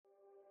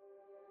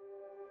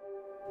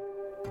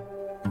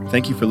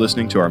Thank you for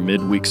listening to our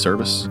midweek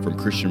service from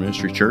Christian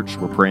Ministry Church.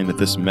 We're praying that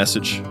this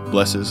message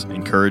blesses,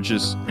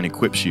 encourages, and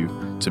equips you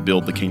to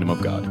build the kingdom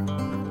of God.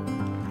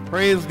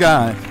 Praise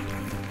God.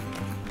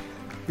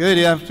 Good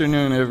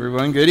afternoon,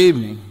 everyone. Good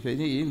evening.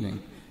 Good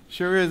evening.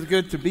 Sure is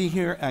good to be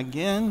here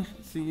again.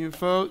 See you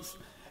folks.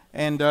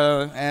 And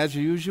as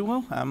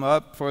usual, I'm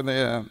up for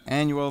the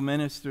annual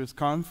ministers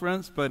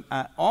conference, but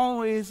I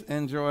always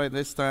enjoy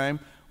this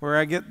time where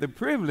I get the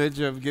privilege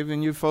of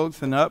giving you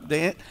folks an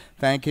update,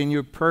 thanking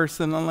you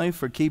personally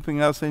for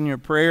keeping us in your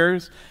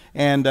prayers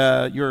and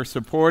your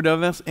support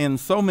of us in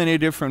so many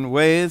different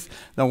ways.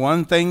 The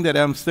one thing that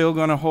I'm still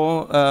going to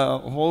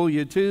hold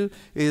you to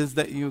is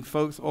that you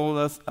folks owe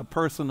us a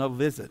personal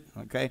visit,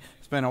 okay?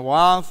 It's been a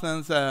while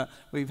since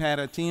we've had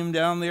a team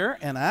down there,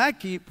 and I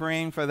keep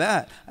praying for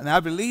that. And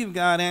I believe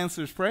God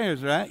answers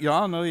prayers, right? You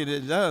all know that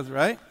it does,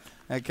 right?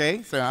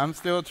 Okay, so I'm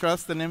still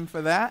trusting Him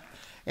for that.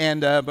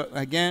 And but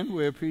again,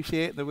 we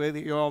appreciate the way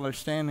that you all are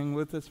standing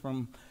with us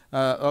from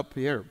up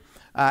here.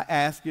 I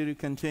ask you to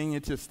continue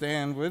to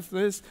stand with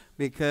us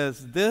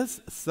because this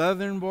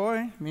southern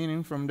boy,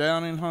 meaning from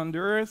down in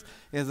Honduras,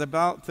 is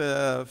about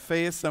to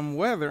face some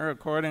weather,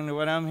 according to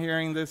what I'm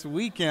hearing this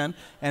weekend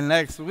and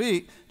next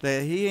week,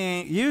 that he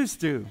ain't used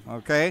to,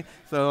 okay?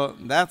 So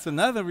that's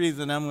another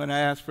reason I'm going to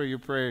ask for your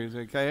prayers,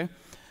 okay?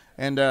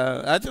 And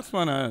I just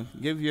want to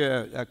give you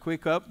a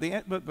quick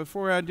update, but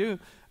before I do,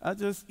 I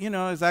just,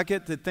 as I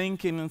get to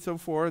thinking and so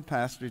forth,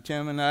 Pastor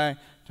Tim and I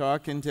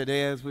talking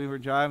today as we were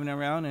driving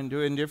around and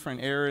doing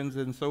different errands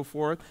and so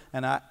forth,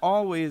 and I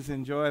always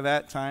enjoy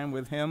that time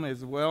with him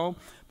as well.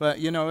 But,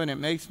 and it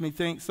makes me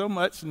think so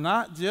much,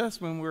 not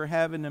just when we're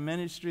having the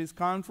ministries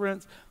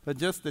conference, but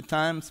just the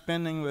time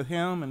spending with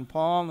him and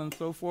Paul and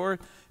so forth.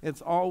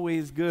 It's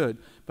always good.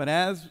 But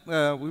as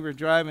we were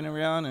driving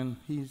around and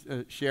he's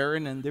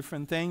sharing and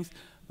different things,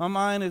 my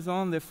mind is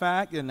on the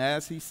fact, and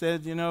as he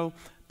said,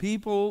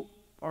 people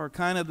are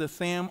kind of the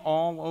same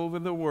all over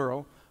the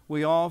world.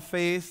 We all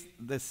face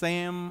the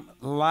same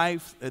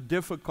life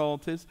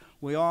difficulties.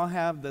 We all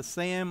have the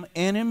same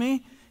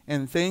enemy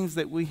and things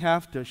that we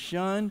have to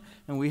shun,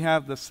 and we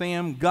have the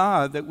same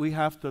God that we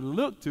have to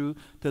look to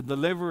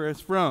deliver us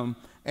from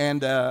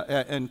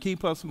and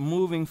keep us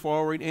moving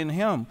forward in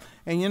Him.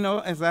 And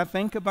as I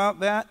think about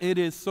that, it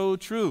is so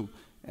true.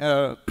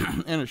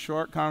 In a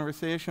short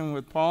conversation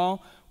with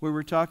Paul, we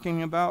were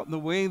talking about the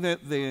way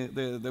that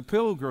the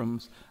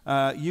pilgrims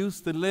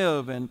used to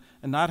live and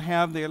not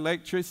have the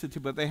electricity,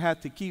 but they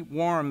had to keep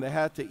warm, they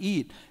had to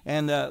eat.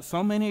 And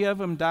so many of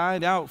them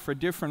died out for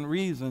different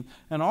reasons.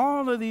 And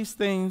all of these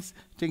things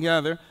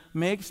together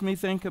makes me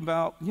think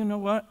about,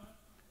 what?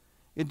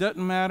 It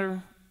doesn't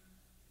matter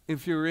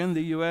if you're in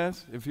the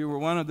U.S., if you were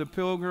one of the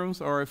pilgrims,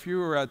 or if you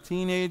were a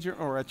teenager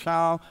or a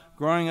child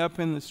growing up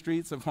in the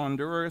streets of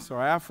Honduras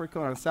or Africa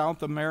or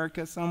South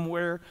America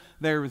somewhere,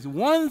 there is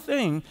one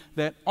thing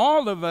that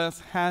all of us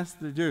has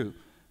to do,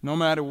 no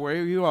matter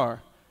where you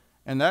are.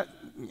 And that,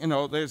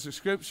 there's a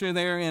scripture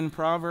there in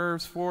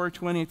Proverbs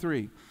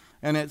 4:23,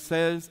 and it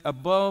says,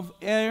 above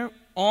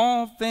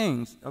all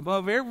things,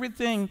 above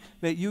everything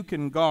that you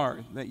can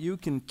guard, that you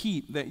can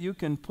keep, that you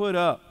can put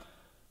up,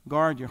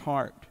 guard your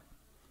heart.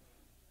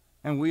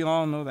 And we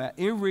all know that,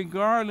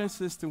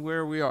 irregardless as to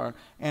where we are.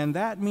 And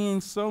that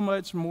means so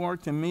much more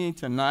to me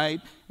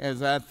tonight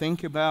as I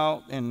think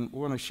about and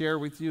want to share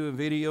with you a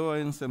video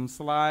and some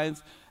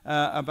slides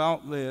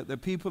about the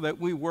people that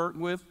we work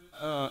with.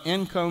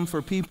 Income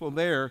for people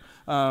there,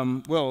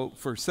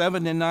 for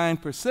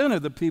 79%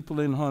 of the people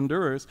in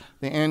Honduras,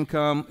 the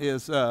income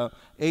is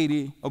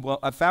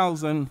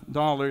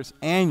 $1,000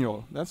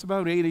 annual. That's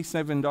about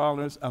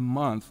 $87 a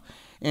month.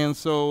 And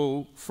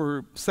so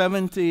for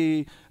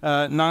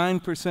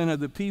 79% of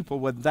the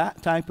people with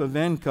that type of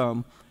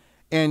income,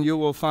 and you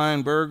will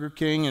find Burger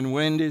King and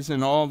Wendy's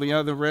and all the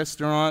other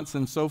restaurants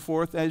and so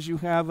forth as you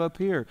have up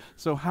here.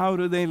 So how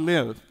do they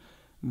live?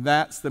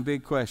 That's the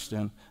big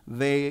question.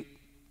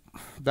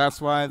 That's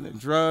why the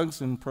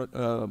drugs and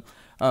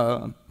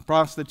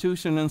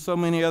prostitution and so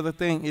many other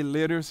things,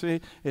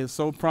 illiteracy is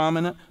so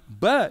prominent.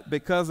 But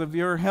because of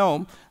your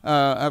help,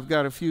 I've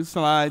got a few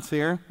slides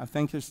here. I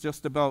think it's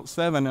just about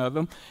 7 of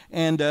them.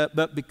 And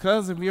but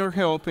because of your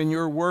help and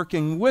you're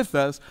working with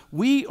us,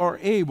 we are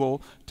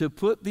able to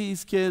put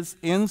these kids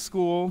in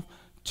school,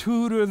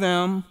 tutor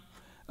them,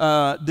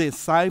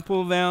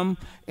 disciple them,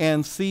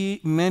 and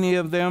see many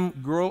of them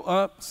grow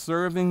up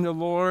serving the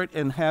Lord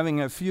and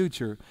having a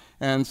future.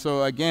 And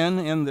so again,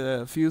 in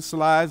the few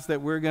slides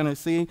that we're going to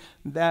see,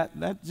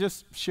 that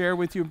just share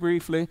with you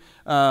briefly,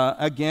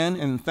 again,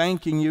 and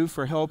thanking you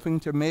for helping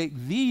to make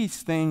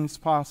these things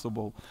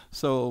possible.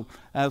 So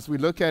as we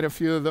look at a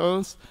few of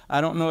those,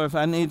 I don't know if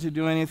I need to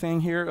do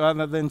anything here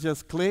other than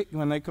just click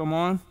when they come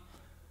on.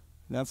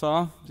 That's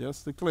all?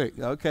 Just the click.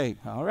 Okay.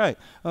 All right.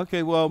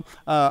 Okay, well,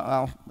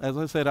 as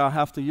I said, I'll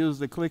have to use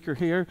the clicker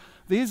here.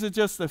 These are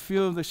just a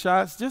few of the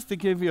shots, just to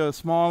give you a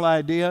small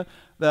idea.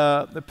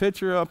 The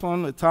picture up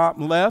on the top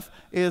left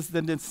is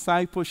the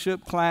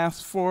discipleship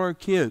class for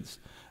kids.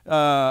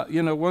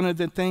 One of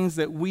the things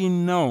that we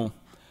know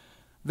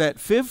that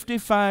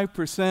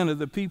 55% of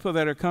the people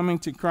that are coming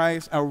to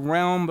Christ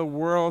around the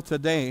world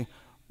today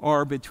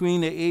are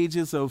between the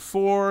ages of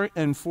 4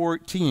 and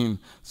 14.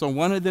 So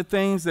one of the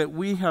things that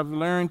we have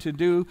learned to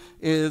do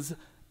is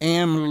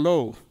aim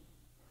low.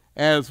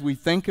 As we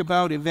think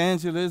about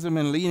evangelism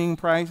and leading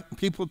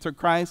people to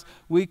Christ,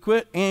 we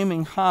quit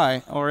aiming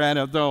high or at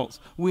adults.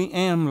 We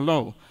aim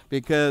low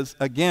because,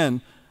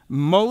 again,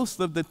 most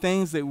of the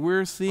things that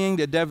we're seeing,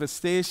 the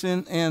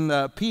devastation in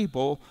the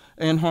people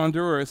in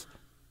Honduras,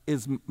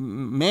 is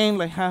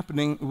mainly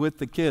happening with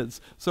the kids.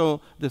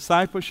 So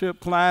discipleship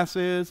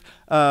classes,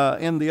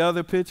 in the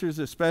other pictures,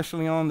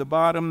 especially on the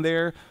bottom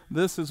there,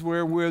 this is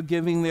where we're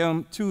giving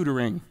them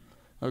tutoring.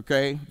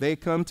 Okay, they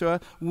come to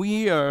us.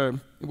 We are,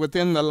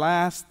 within the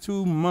last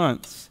 2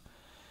 months,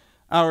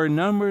 our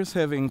numbers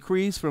have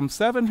increased from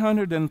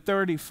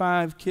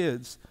 735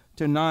 kids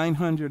to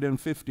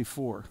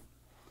 954.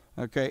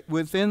 Okay,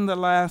 within the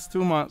last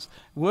 2 months.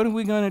 What are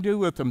we going to do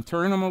with them?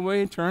 Turn them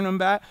away, turn them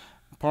back?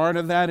 Part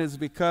of that is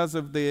because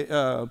of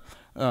the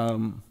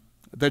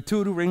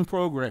tutoring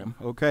program,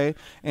 okay?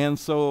 And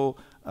so,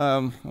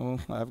 well,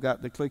 I've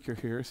got the clicker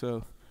here,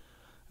 so,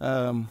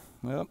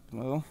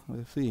 well,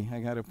 let's see.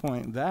 I got to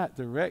point that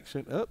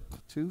direction up,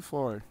 too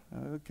far.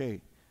 Okay.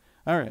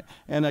 All right.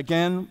 And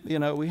again, you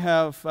know, we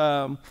have,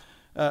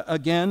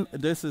 again,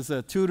 this is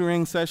a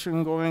tutoring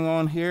session going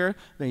on here.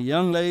 The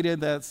young lady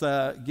that's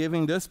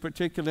giving this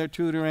particular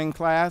tutoring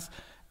class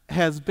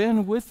has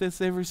been with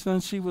us ever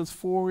since she was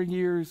 4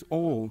 years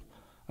old.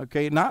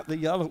 Okay, not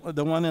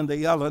the one in the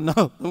yellow,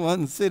 no, the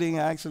one sitting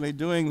actually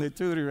doing the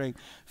tutoring.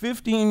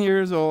 15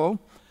 years old.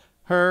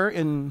 Her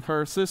and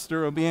her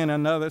sister will be in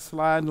another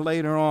slide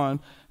later on,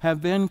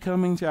 have been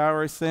coming to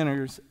our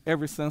centers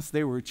ever since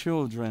they were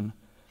children,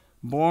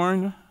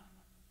 born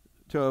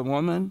to a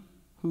woman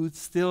who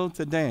still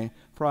today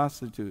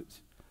prostitutes.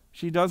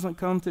 She doesn't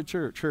come to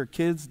church. Her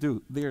kids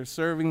do. They are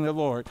serving the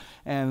Lord.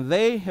 And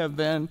they have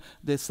been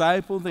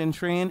discipled and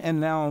trained,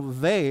 and now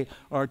they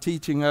are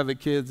teaching other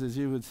kids, as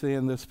you would see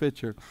in this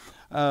picture.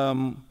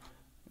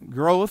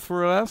 Growth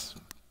for us.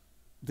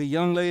 The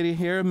young lady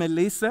here,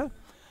 Melissa,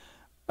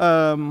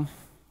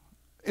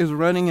 is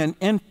running an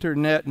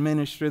internet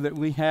ministry that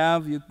we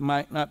have. You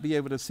might not be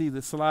able to see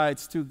the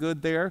slides too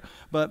good there,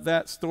 but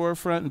that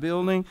storefront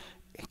building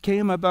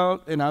came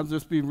about, and I'll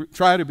just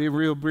try to be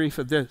real brief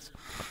at this.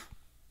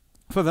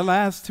 For the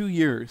last 2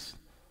 years,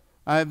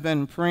 I've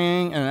been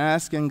praying and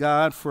asking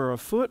God for a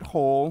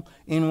foothold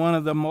in one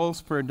of the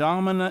most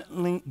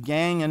predominantly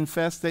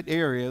gang-infested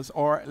areas,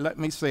 or let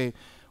me say,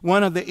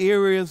 one of the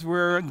areas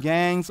where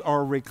gangs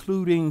are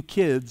recruiting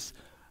kids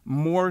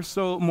more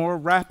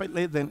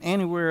rapidly than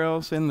anywhere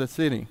else in the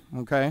city,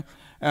 okay?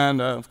 And,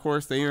 of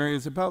course, the area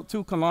is about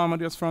 2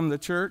 kilometers from the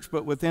church,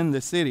 but within the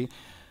city.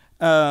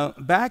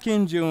 Back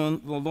in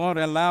June, the Lord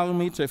allowed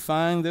me to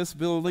find this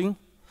building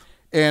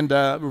and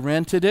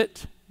rented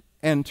it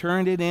and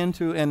turned it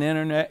into an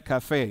internet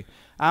cafe.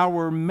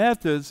 Our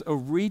methods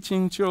of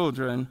reaching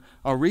children,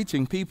 or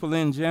reaching people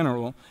in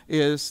general,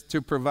 is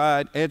to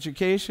provide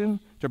education,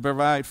 to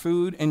provide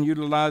food, and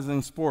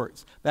utilizing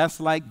sports. That's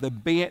like the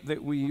bait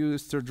that we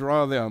use to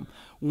draw them.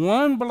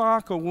 1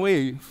 block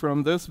away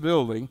from this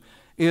building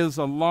is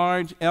a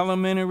large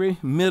elementary,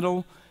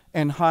 middle,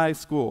 and high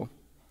school.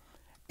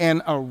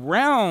 And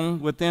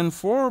around, within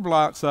 4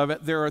 blocks of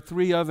it, there are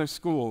 3 other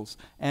schools.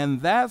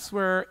 And that's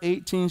where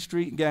 18th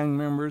Street gang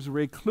members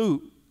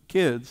recruit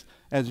kids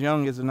as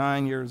young as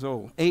 9 years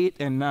old, 8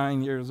 and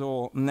 9 years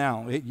old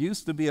now. It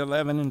used to be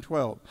 11 and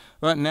 12,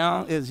 but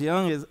now as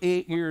young as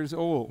 8 years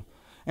old.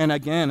 And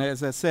again,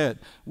 as I said,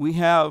 we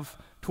have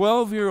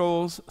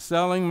 12-year-olds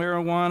selling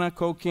marijuana,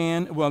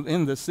 cocaine, well,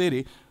 in the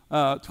city,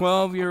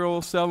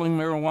 12-year-olds selling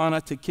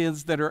marijuana to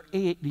kids that are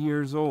 8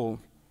 years old.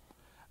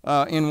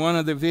 In one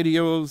of the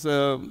videos,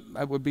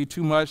 it would be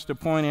too much to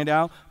point it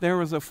out, there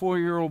was a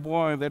 4-year-old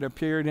boy that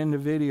appeared in the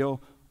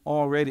video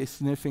already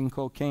sniffing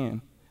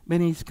cocaine. But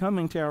he's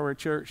coming to our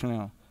church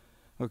now,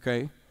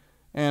 okay?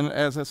 And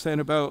as I said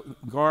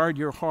about guard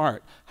your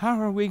heart, how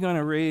are we going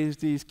to raise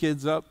these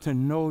kids up to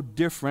know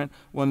different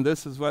when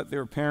this is what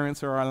their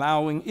parents are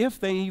allowing, if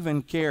they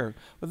even care?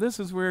 But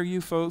this is where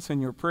you folks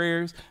and your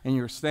prayers and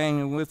your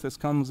staying with us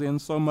comes in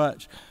so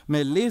much.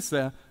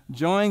 Melissa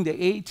joined the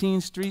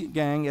 18th Street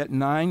Gang at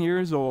 9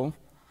 years old.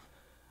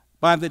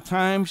 By the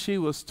time she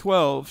was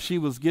 12, she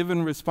was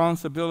given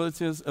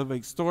responsibilities of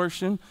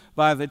extortion.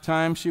 By the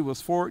time she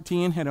was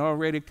 14, had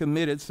already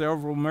committed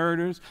several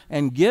murders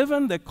and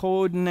given the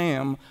code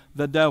name,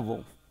 the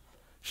Devil.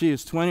 She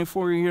is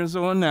 24 years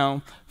old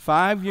now.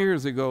 5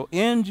 years ago,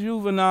 in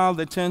juvenile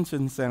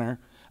detention center,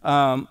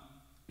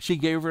 she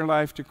gave her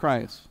life to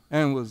Christ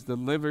and was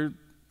delivered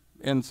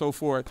and so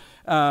forth.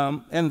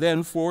 And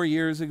then 4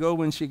 years ago,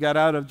 when she got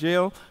out of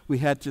jail, we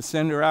had to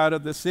send her out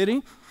of the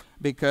city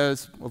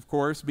because, of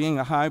course, being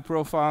a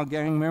high-profile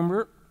gang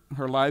member,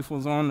 her life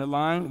was on the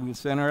line. We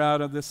sent her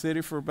out of the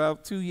city for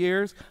about 2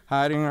 years,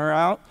 hiding her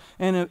out.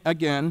 And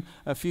again,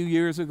 a few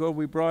years ago,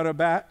 we brought her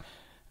back.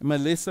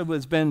 Melissa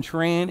has been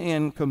trained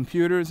in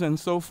computers and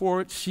so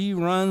forth. She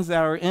runs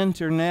our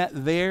internet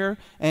there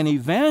and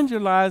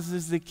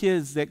evangelizes the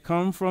kids that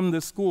come from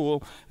the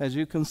school. As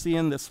you can see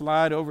in the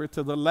slide over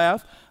to the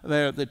left,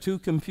 there are the two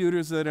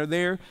computers that are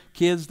there.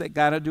 Kids that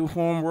got to do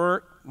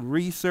homework,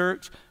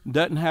 research,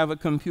 doesn't have a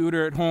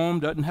computer at home,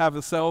 doesn't have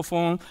a cell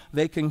phone,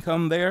 they can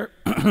come there,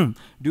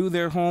 do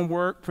their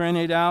homework, print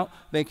it out.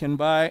 They can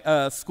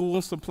buy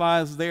school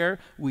supplies there.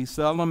 We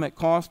sell them at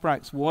cost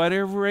price.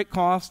 Whatever it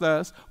costs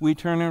us, we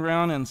turn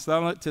around and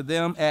sell it to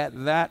them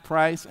at that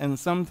price and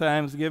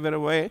sometimes give it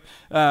away.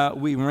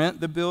 We rent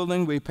the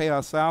building, we pay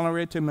our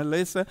salary to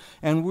Melissa,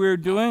 and we're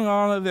doing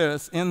all of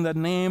this in the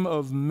name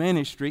of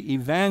ministry,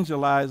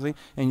 evangelizing,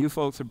 and you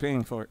folks are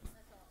paying for it.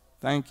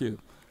 Thank you.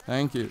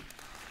 Thank you.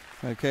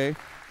 Okay.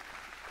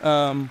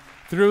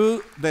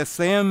 Through the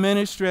same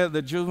ministry at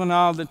the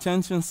Juvenile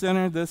Detention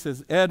Center, this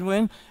is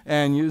Edwin,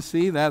 and you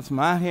see that's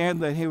my hair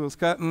that he was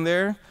cutting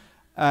there.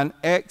 An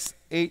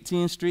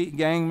ex-18th Street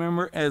gang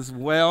member as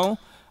well,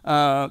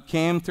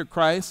 came to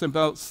Christ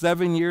about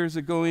 7 years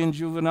ago in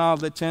juvenile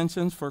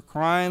detention for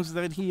crimes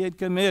that he had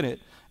committed.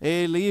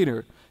 A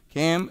leader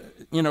came,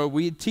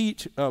 we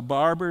teach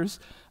barber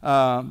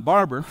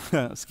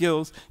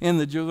skills in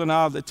the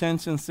Juvenile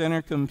Detention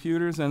Center,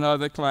 computers and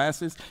other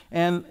classes,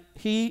 and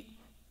he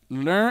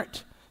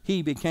learned.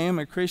 He became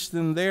a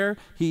Christian there.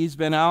 He's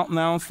been out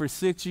now for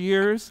 6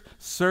 years,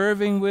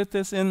 serving with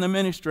us in the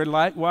ministry.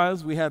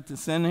 Likewise, we had to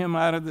send him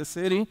out of the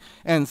city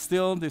and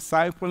still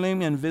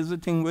discipling and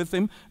visiting with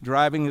him,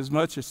 driving as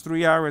much as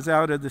 3 hours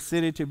out of the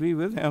city to be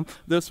with him.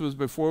 This was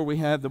before we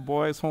had the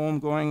boys' home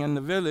going in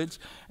the village.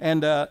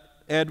 And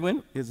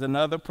Edwin is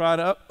another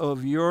product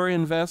of your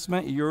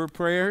investment, your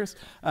prayers.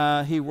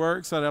 He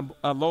works at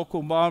a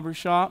local barber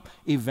shop,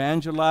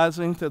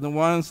 evangelizing to the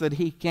ones that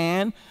he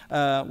can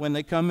when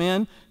they come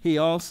in. He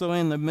also,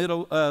 in the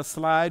middle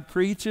slide,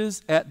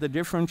 preaches at the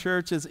different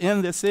churches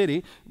in the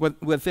city.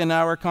 Within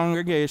our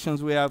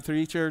congregations, we have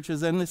 3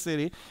 churches in the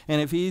city.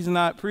 And if he's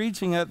not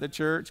preaching at the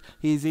church,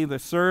 he's either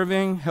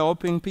serving,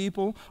 helping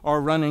people,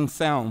 or running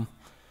sound.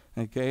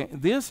 Okay,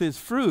 this is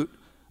fruit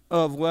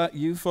of what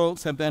you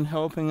folks have been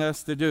helping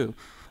us to do.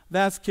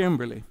 That's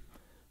Kimberly.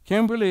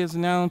 Kimberly is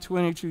now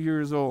 22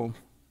 years old.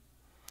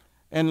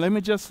 And let me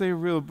just say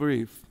real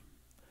brief.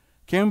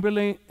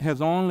 Kimberly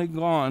has only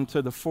gone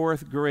to the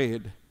 4th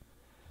grade.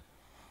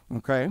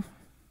 Okay?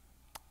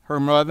 Her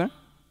mother,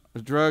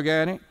 a drug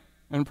addict,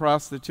 and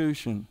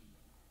prostitution.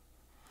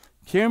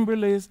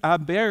 I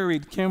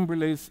buried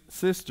Kimberly's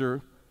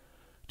sister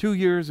 2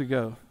 years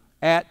ago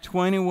at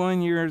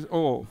 21 years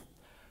old.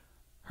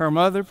 Her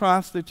mother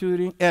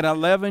prostituting at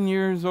 11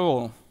 years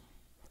old.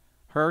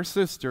 Her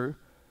sister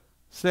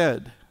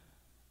said,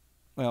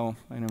 well,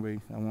 anyway,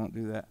 I won't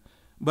do that,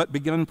 but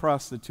begun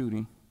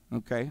prostituting,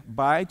 okay,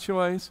 by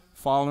choice,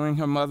 following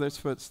her mother's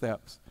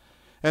footsteps.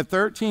 At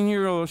 13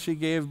 years old, she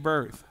gave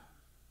birth,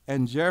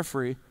 and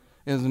Jeffrey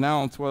is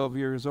now 12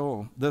 years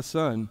old, the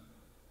son.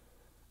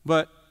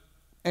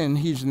 And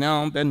he's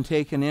now been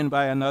taken in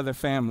by another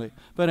family.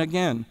 But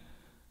again,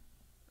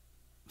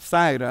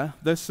 Saida,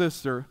 the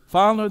sister,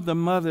 followed the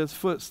mother's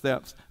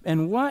footsteps.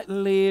 And what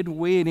laid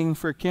waiting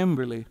for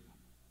Kimberly?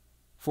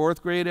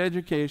 4th grade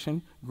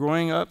education,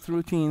 growing up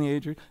through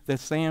teenager, the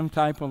same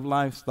type of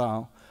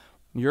lifestyle.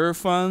 Your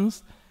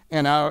funds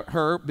and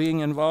her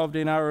being involved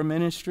in our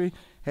ministry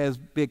has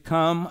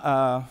become,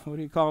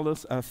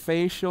 a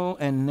facial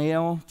and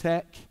nail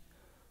tech.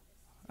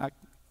 I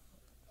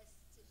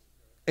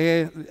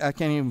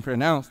can't even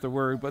pronounce the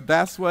word, but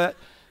that's what.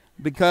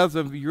 Because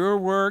of your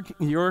work,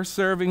 your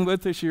serving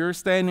with us, your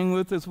standing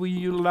with us, we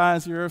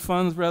utilize your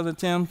funds, Brother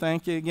Tim.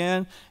 Thank you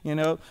again.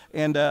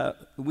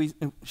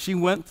 She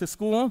went to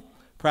school,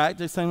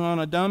 practicing on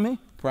a dummy,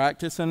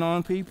 practicing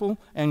on people,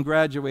 and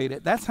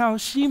graduated. That's how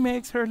she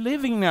makes her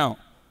living now.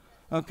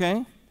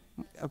 Okay?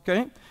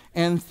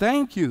 And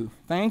thank you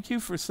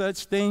for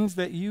such things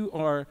that you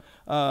are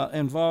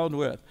involved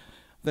with.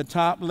 The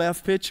top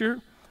left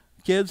picture,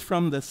 kids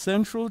from the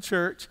Central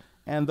Church,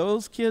 and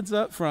those kids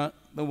up front.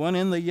 The one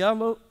in the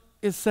yellow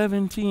is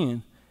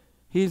 17.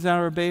 He's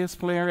our bass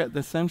player at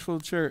the Central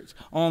Church.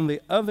 On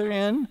the other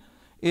end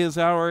is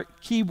one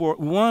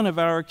of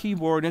our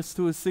keyboardists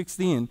who is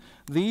 16.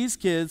 These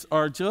kids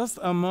are just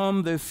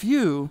among the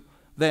few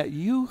that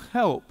you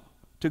help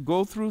to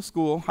go through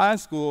school, high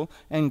school,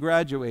 and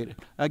graduate.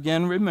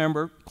 Again,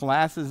 remember,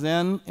 classes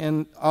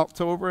in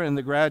October and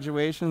the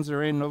graduations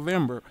are in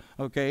November,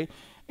 okay?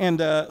 And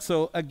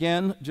so,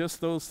 again, just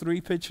those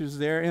 3 pictures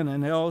there in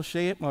an L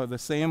shape are the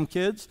same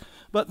kids.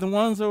 But the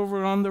ones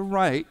over on the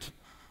right,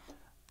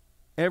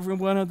 every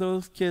one of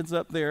those kids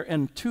up there,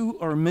 and 2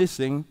 are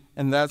missing,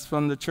 and that's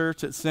from the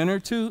church at Center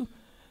 2.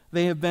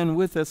 They have been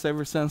with us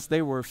ever since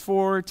they were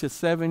 4 to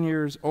 7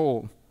 years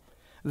old.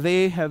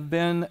 They have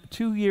been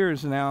 2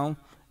 years now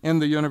in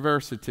the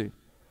university.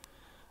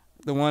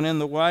 The one in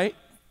the white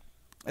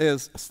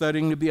is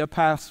studying to be a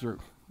pastor,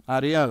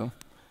 Ariel.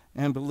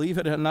 And believe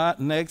it or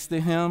not, next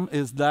to him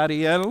is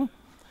Dariel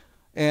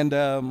and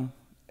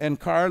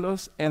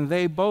Carlos, and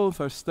they both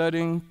are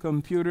studying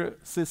computer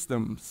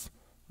systems,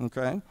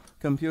 okay?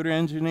 Computer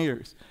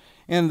engineers.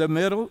 In the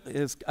middle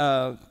is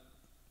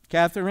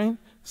Catherine,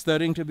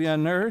 studying to be a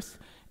nurse.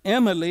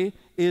 Emily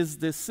is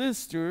the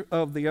sister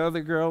of the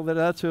other girl that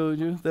I told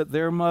you that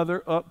their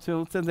mother up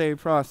till today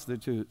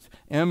prostitutes.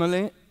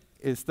 Emily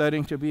is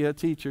studying to be a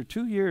teacher,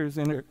 2 years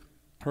in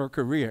her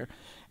career.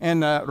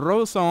 And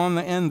Rosa on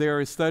the end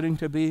there is studying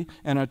to be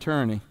an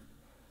attorney.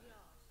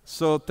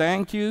 So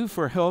thank you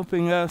for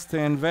helping us to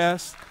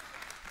invest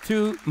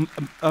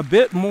a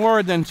bit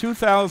more than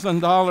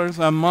 $2,000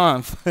 a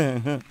month,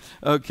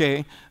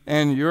 okay?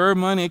 And your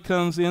money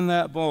comes in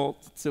that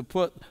vault to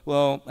put,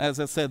 well, as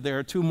I said, there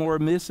are 2 more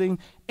missing.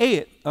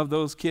 8 of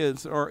those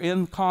kids are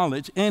in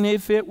college, and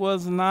if it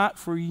was not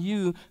for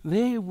you,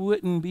 they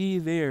wouldn't be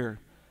there.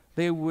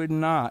 They would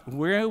not.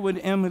 Where would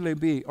Emily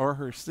be, or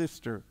her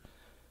sister,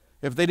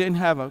 if they didn't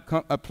have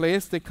a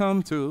place to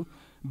come to,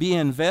 be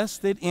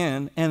invested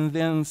in, and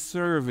then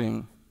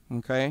serving,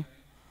 okay?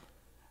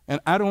 And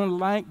I don't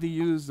like to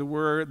use the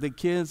word, the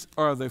kids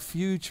are the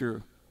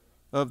future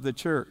of the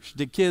church.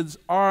 The kids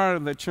are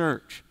the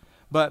church,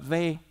 but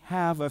they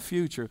have a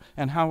future.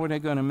 And how are they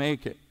going to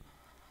make it?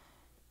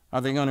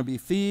 Are they going to be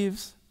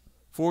thieves,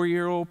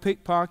 4-year-old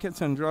pickpockets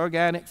and drug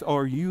addicts,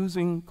 or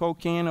using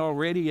cocaine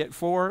already at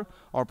 4,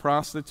 or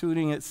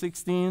prostituting at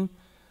 16?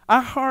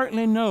 I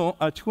hardly know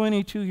a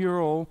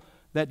 22-year-old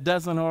that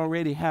doesn't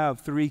already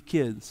have 3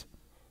 kids,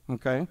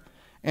 okay?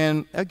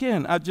 And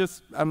again,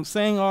 I'm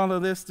saying all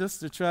of this just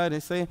to try to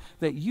say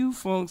that you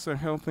folks are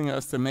helping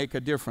us to make a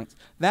difference.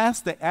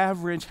 That's the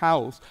average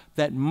house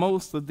that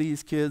most of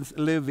these kids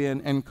live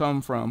in and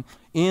come from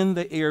in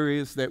the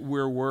areas that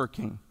we're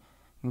working,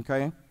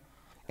 okay?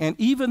 And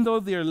even though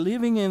they're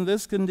living in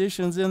these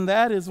conditions, and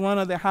that is one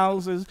of the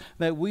houses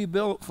that we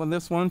built for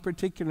this one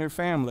particular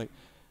family,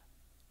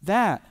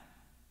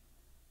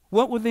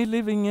 what were they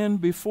living in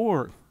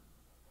before?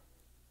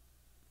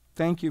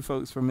 Thank you,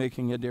 folks, for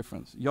making a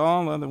difference.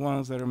 Y'all are the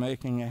ones that are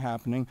making it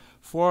happening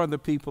for the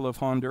people of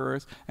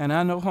Honduras. And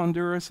I know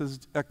Honduras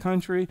is a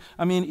country,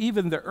 I mean,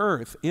 even the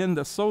earth in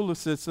the solar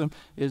system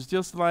is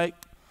just like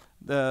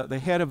the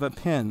head of a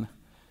pin.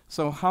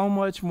 So how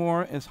much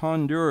more is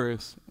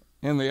Honduras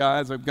in the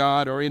eyes of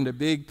God, or in the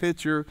big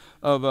picture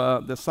of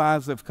the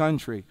size of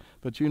country?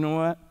 But you know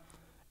what?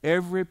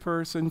 Every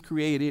person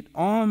created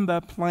on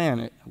the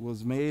planet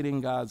was made in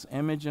God's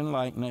image and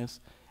likeness,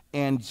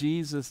 and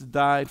Jesus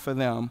died for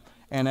them.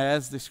 And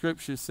as the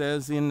scripture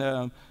says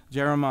in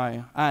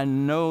Jeremiah, I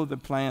know the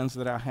plans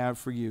that I have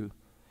for you.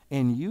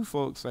 And you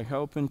folks are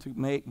helping to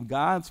make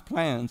God's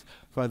plans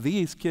for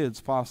these kids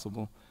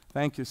possible.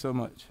 Thank you so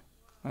much.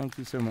 Thank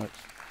you so much.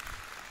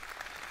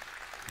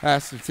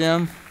 Pastor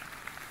Tim.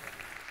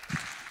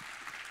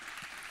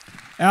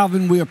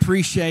 Alvin, we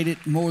appreciate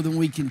it more than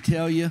we can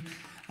tell you.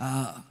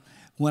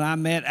 When I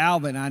met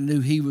Alvin, I knew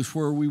he was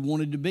where we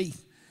wanted to be.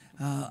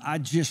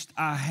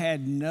 I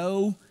had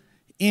no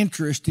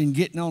interest in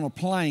getting on a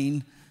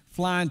plane,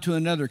 flying to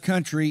another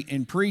country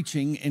and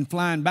preaching and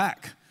flying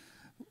back.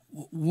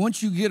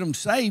 Once you get them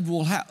saved,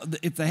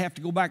 if they have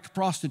to go back to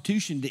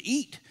prostitution to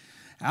eat,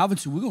 Alvin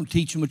said, we're going to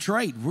teach them a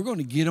trade. We're going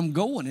to get them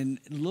going. And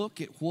look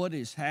at what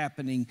is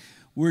happening.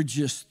 We're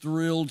just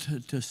thrilled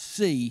to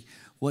see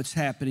what's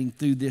happening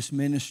through this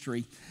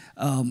ministry.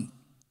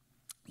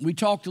 We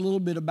talked a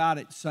little bit about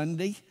it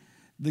Sunday,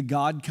 the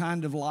God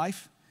kind of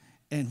life,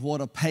 and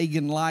what a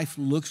pagan life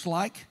looks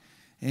like,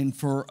 and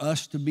for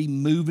us to be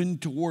moving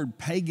toward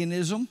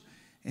paganism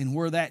and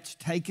where that's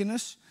taken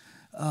us.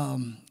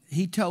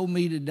 He told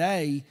me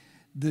today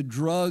the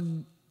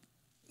drug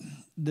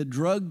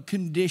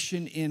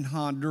condition in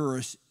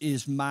Honduras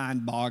is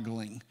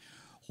mind-boggling,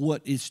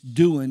 what it's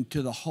doing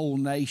to the whole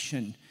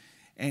nation.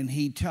 And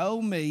he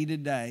told me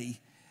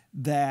today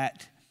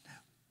that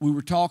we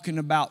were talking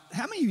about,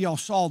 how many of y'all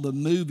saw the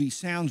movie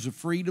Sounds of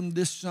Freedom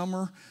this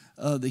summer?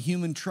 The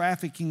human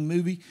trafficking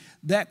movie.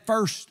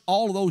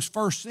 All of those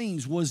first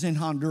scenes was in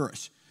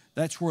Honduras.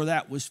 That's where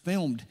that was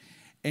filmed.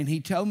 And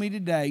he told me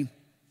today,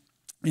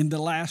 in the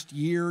last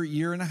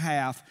year and a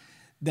half,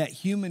 that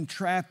human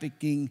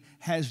trafficking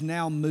has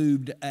now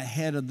moved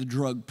ahead of the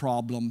drug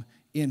problem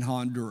in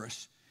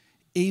Honduras.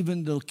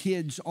 Even the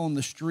kids on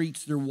the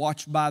streets, they're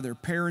watched by their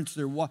parents.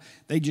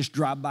 They just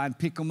drive by and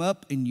pick them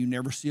up, and you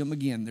never see them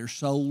again. They're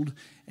sold.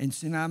 And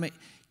so, I mean,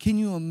 can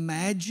you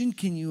imagine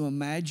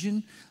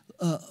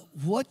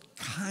what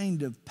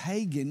kind of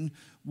pagan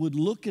would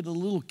look at a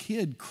little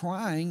kid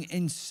crying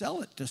and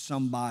sell it to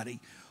somebody?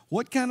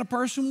 What kind of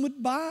person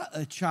would buy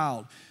a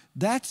child?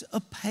 That's a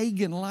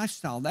pagan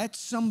lifestyle. That's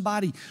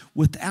somebody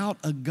without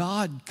a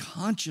God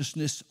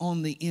consciousness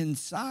on the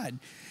inside.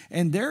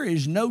 And there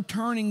is no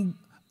turning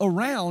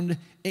around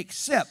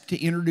except to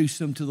introduce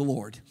them to the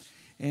Lord.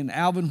 And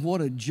Alvin, what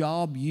a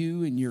job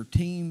you and your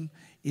team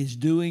is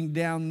doing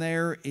down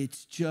there.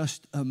 It's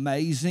just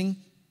amazing.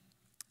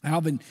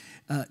 Alvin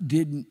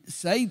didn't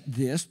say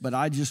this, but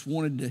I just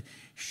wanted to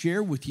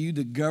share with you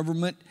the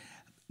government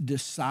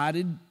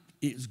decided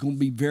it's going to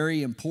be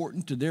very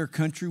important to their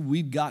country.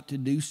 We've got to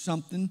do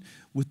something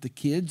with the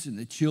kids and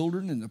the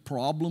children and the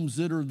problems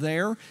that are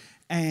there.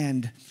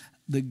 And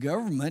the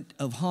government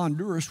of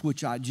Honduras,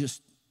 which I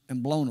just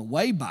am blown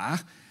away by,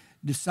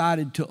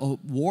 decided to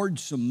award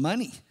some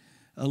money,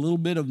 a little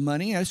bit of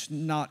money. That's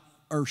not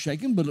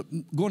earth-shaking, but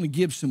going to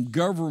give some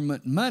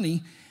government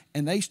money.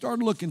 And they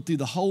started looking through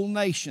the whole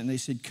nation. They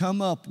said,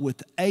 come up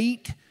with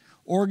 8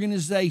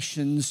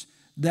 organizations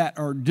that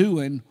are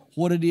doing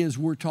what it is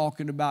we're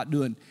talking about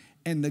doing.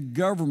 And the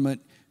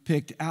government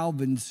picked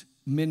Alvin's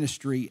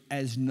ministry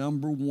as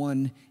number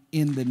 1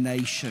 in the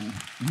nation.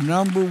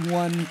 Number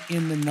 1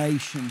 in the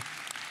nation.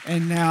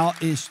 And now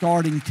is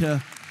starting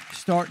to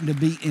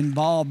be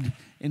involved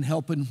in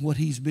helping what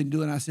he's been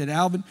doing. I said,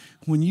 Alvin,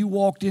 when you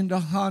walked into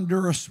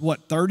Honduras,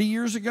 30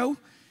 years ago,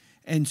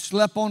 and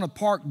slept on a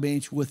park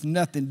bench with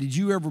nothing, did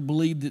you ever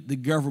believe that the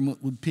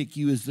government would pick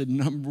you as the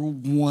number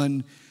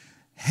 1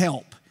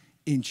 help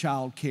in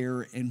child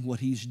care and what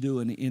he's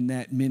doing in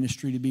that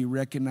ministry to be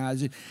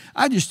recognized?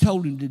 I just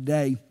told him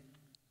today,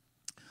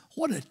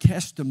 what a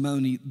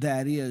testimony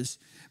that is,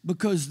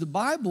 because the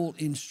Bible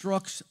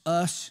instructs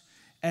us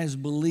as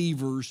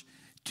believers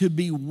to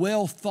be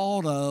well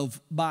thought of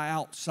by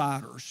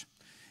outsiders.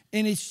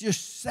 And it's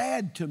just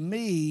sad to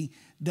me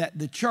that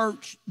the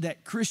church,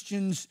 that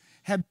Christians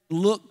have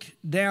looked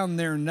down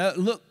their nose,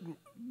 look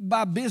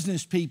by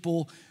business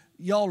people,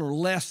 y'all are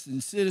less than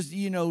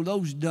citizens,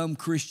 those dumb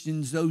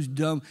Christians,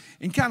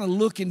 and kind of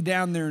looking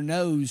down their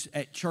nose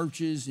at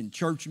churches and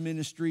church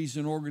ministries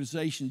and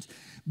organizations.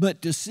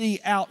 But to see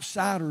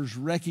outsiders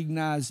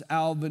recognize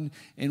Alvin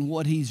and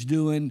what he's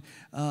doing,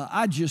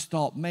 I just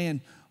thought,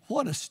 man,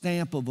 what a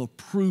stamp of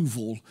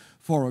approval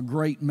for a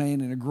great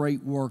man and a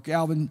great work.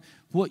 Alvin,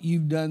 what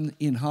you've done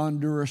in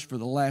Honduras for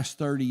the last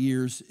 30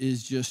 years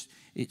is just,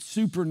 it's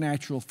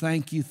supernatural.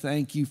 Thank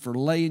you for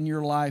laying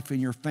your life and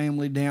your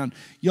family down.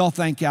 Y'all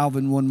thank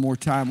Alvin one more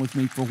time with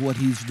me for what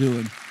he's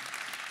doing.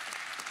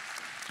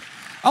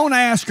 I want to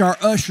ask our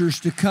ushers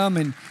to come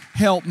and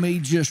help me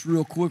just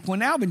real quick.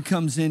 When Alvin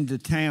comes into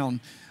town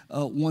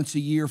once a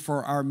year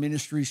for our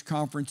ministries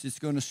conference, it's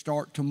going to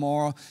start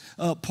tomorrow.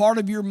 Part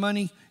of your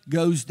money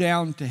goes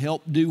down to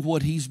help do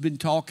what he's been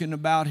talking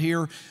about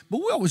here. But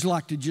we always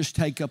like to just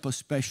take up a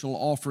special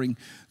offering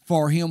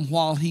for him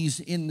while he's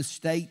in the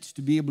States,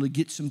 to be able to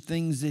get some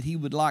things that he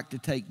would like to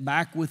take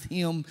back with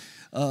him,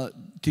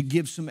 to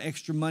give some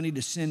extra money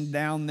to send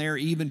down there.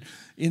 Even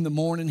in the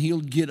morning,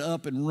 he'll get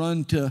up and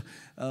run to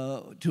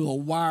a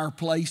wire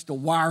place to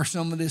wire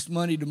some of this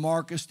money to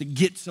Marcus to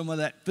get some of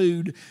that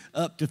food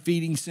up to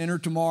Feeding Center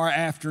tomorrow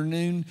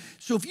afternoon.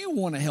 So if you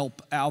want to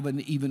help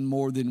Alvin even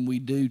more than we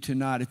do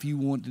tonight, if you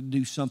want to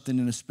do something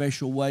in a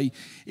special way,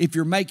 if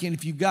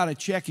you've got a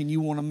check and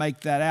you want to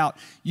make that out,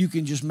 you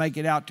can just make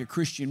it out to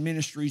Christian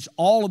Ministries.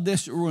 All of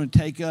this that we're going to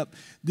take up,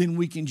 then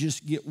we can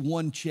just get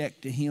one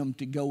check to him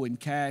to go in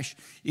cash.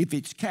 If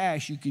it's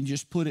cash, you can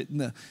just put it in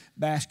the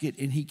basket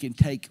and he can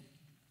take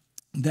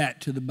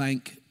that to the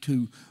bank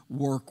to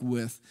work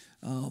with.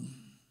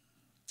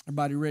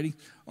 Everybody ready?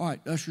 All right,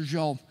 ushers,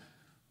 y'all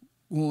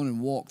go on and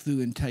walk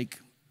through and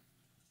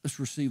let's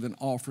receive an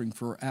offering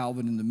for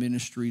Alvin and the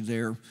ministry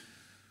there.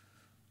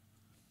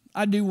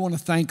 I do want to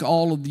thank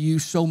all of you.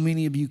 So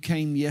many of you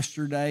came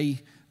yesterday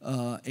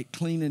at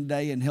Cleaning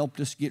Day and helped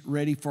us get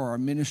ready for our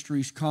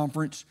ministries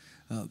conference.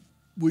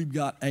 We've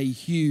got a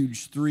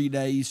huge 3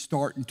 days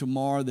starting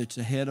tomorrow that's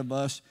ahead of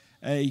us.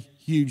 A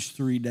huge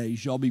 3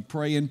 days. Y'all be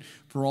praying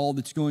for all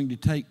that's going to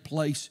take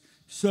place.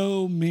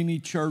 So many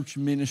church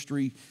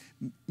ministries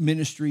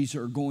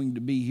are going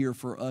to be here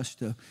for us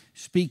to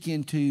speak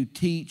into,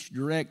 teach,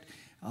 direct.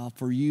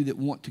 For you that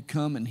want to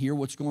come and hear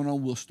what's going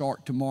on, we'll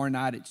start tomorrow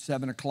night at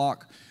 7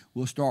 o'clock.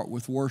 We'll start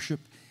with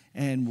worship,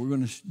 and we're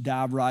going to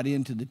dive right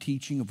into the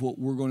teaching of what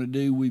we're going to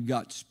do. We've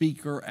got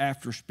speaker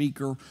after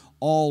speaker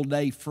all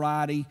day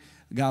Friday.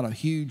 Got a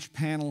huge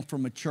panel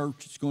from a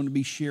church that's going to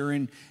be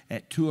sharing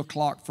at 2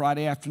 o'clock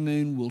Friday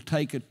afternoon. We'll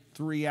take a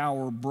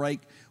 3-hour break.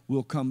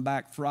 We'll come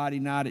back Friday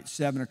night at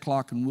 7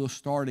 o'clock, and we'll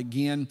start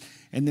again,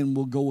 and then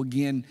we'll go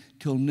again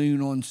till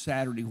noon on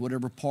Saturday.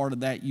 Whatever part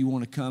of that you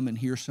want to come and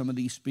hear some of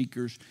these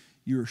speakers,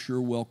 you're sure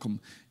welcome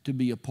to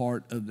be a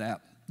part of that.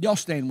 Y'all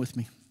stand with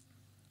me.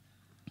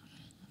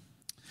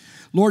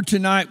 Lord,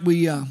 tonight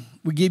we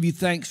give you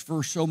thanks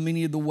for so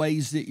many of the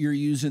ways that you're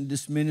using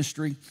this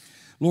ministry.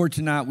 Lord,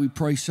 tonight we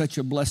pray such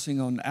a blessing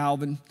on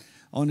Alvin,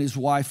 on his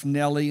wife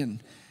Nellie,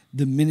 and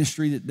the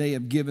ministry that they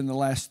have given the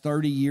last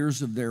 30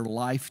 years of their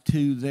life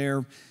to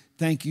there.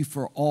 Thank you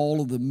for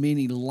all of the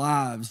many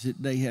lives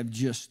that they have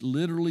just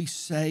literally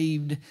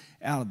saved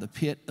out of the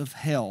pit of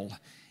hell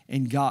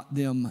and got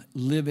them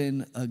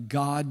living a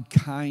God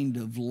kind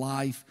of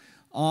life,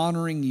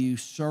 honoring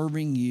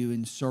you,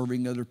 and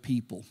serving other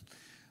people.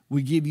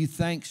 We give you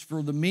thanks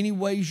for the many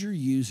ways you're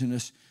using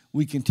us.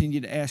 We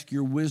continue to ask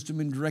your wisdom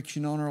and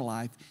direction on our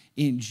life.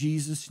 In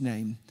Jesus'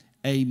 name,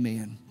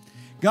 amen.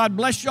 God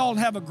bless y'all and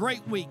have a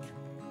great week.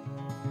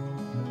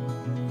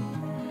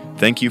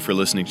 Thank you for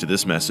listening to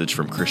this message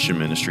from Christian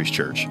Ministries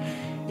Church.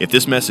 If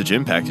this message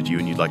impacted you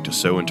and you'd like to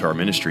sow into our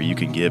ministry, you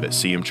can give at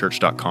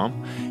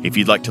cmchurch.com. If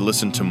you'd like to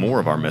listen to more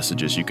of our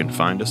messages, you can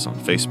find us on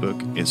Facebook,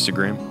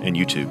 Instagram, and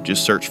YouTube.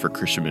 Just search for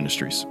Christian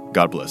Ministries.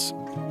 God bless.